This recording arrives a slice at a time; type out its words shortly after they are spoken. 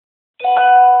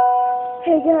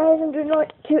Hey guys, I'm doing doing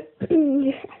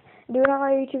another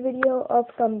YouTube video up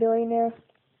from Billionaire.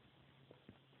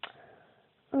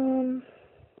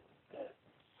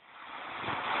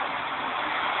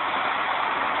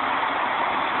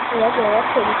 Yeah,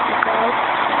 that's pretty cool, guys.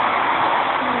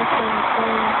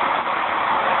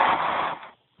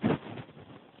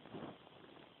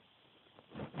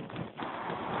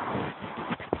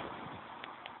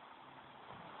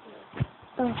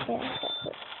 Okay, that's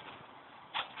it.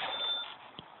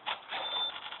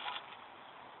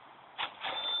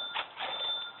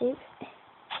 Oops.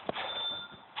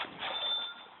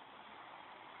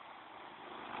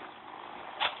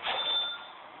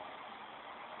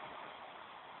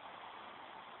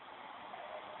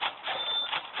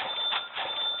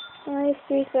 Nice,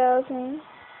 3,000.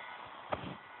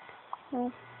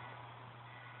 Oh.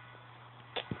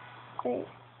 Wait.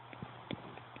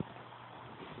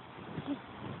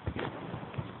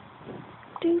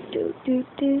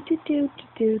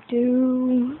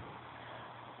 Do.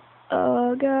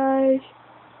 Guys.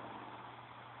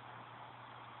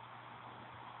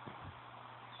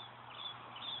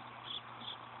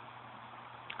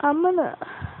 I'm gonna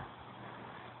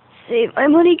save my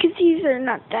money because these are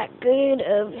not that good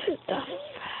of stuff.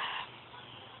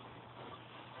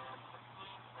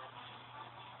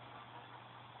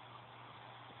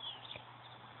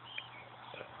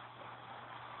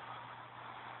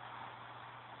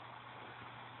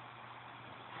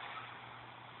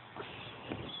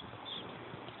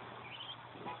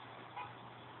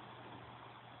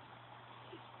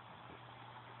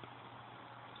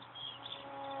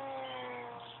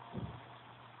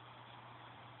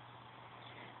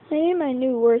 Maybe my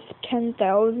new worth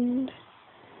 10,000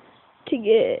 to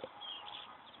get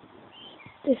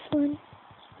this one,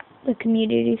 the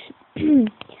community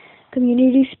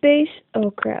community space. Oh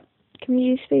crap,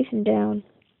 community space and down.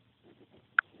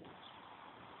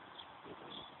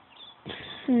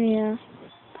 Oh yeah,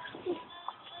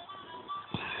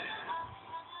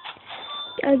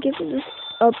 I guess I'll just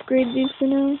upgrade these for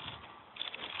now.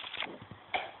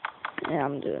 Yeah,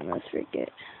 I'm doing this. Forget.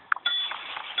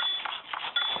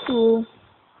 Cool.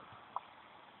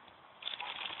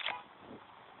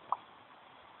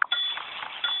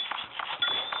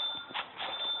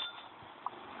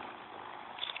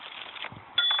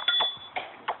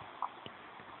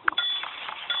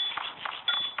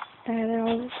 That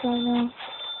all this one now.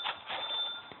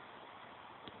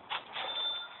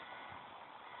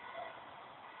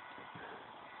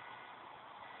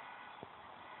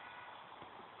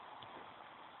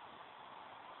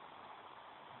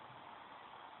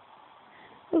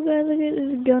 Oh guys, look at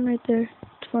this gun right there.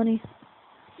 It's funny.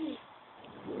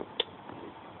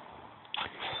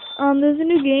 There's a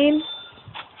new game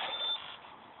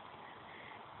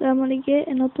that I'm gonna get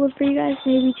and upload for you guys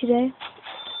maybe today.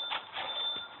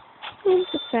 Who's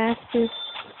the fastest?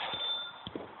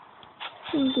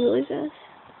 Who's really fast?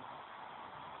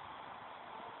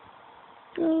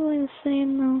 Oh, I'm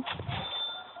saying no.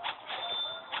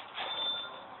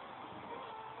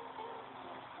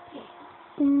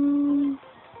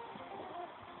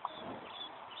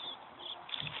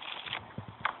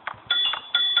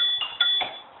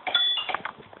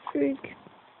 Freak.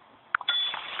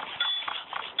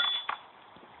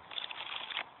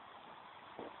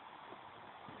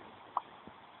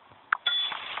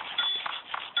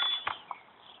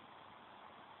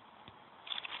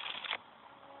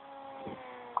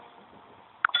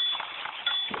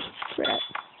 Crap.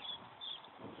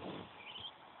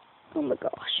 Oh my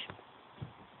gosh.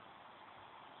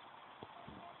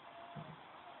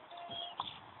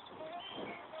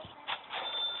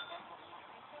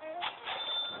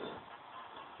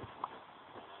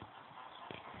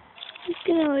 Just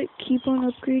gonna like keep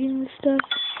on upgrading this stuff.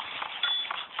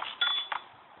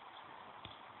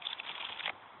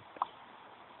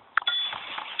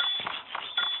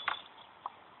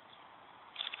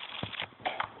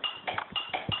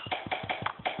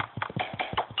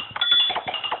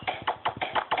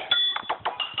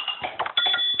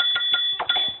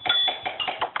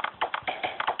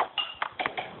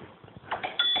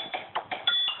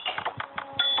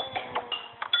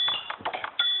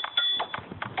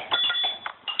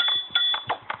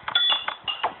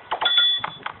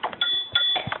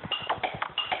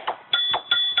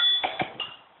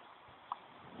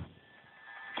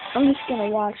 I'm just gonna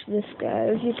watch this guy.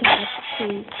 As you can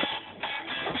see.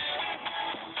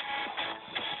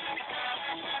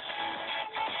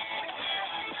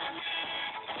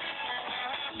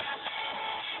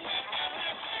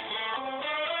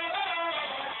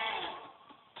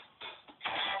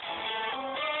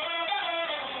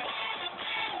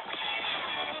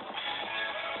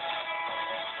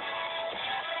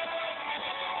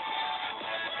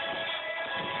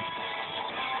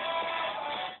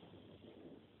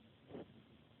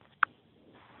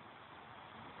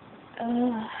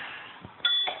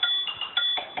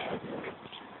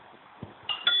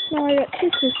 Now I got 2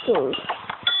 crystals.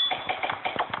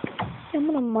 I'm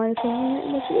gonna mine some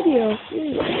in this video.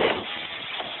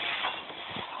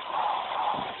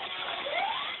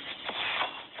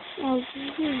 Oh, this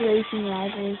is racing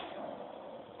rivals.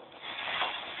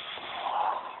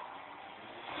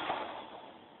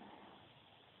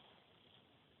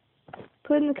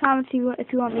 Put in the comments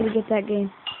if you want me to get that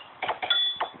game.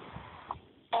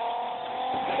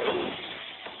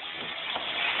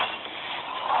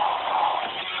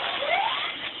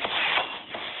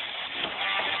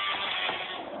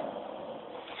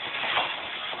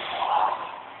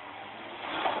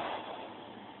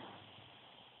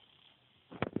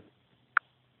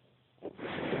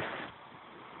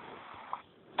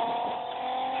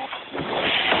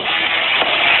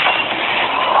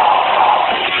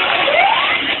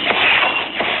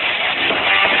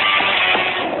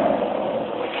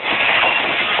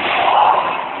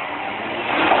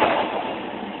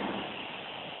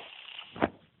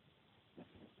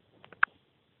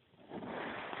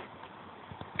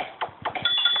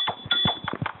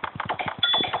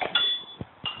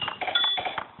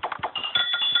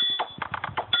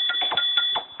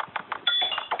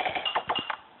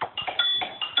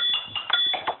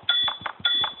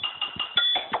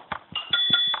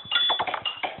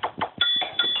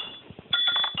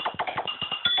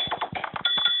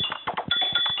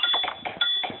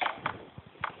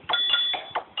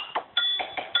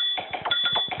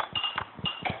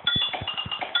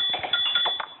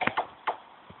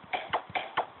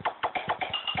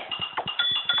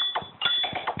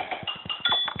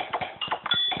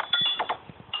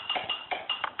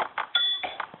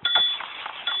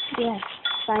 Yes,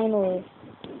 finally.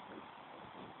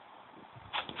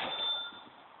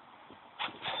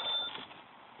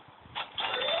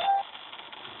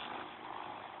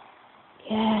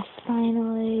 Yes,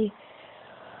 finally.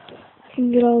 I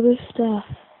can get all this stuff.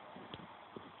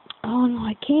 Oh no,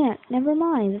 I can't. Never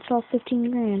mind. It's all 15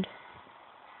 grand.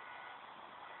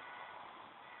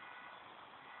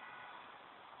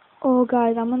 Oh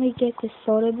guys, I'm gonna get this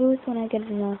soda booth when I get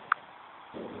enough.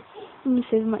 I'm gonna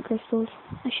save my crystals.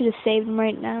 I should have saved them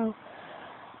right now,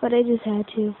 but I just had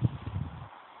to.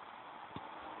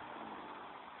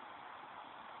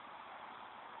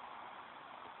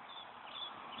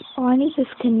 Oh, I need this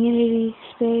community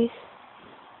space.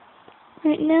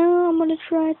 Right now, I'm gonna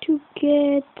try to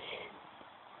get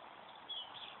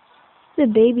the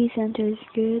baby center is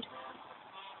good,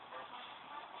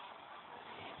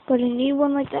 but I need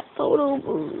one like that photo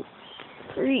booth.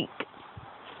 Freak.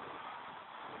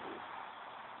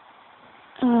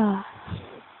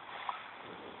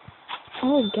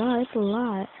 Oh god, that's a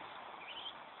lot.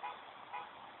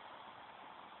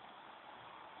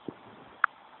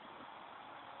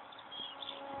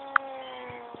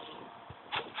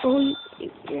 Oh,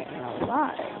 you're getting a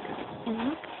lot. And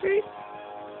that's free.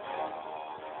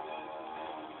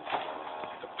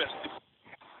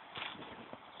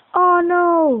 Oh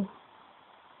no!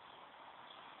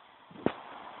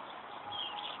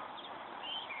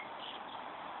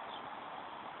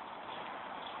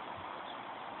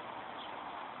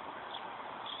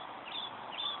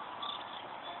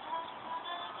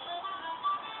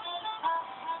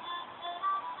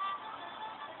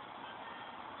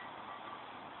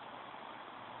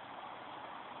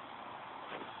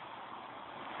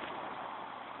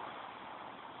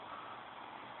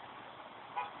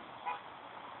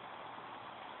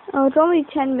 Oh, it's only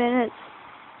 10 minutes.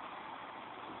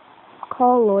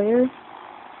 Call a lawyer.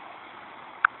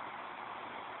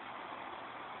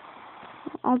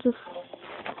 I'll just...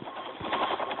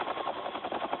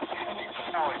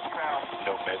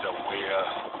 No matter where,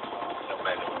 no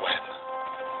matter when,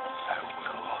 I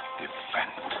will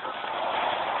defend.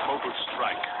 Mobile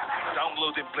Strike.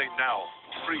 Download and play now.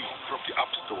 Free from the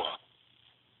App Store.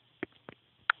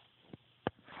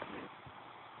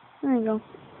 There you go.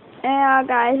 Yeah,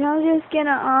 guys, I'm just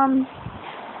gonna,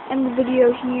 end the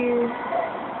video here.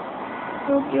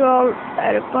 Hope you all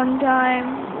had a fun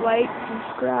time. Like,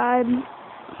 subscribe.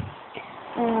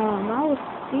 I will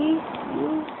see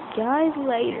you guys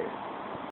later.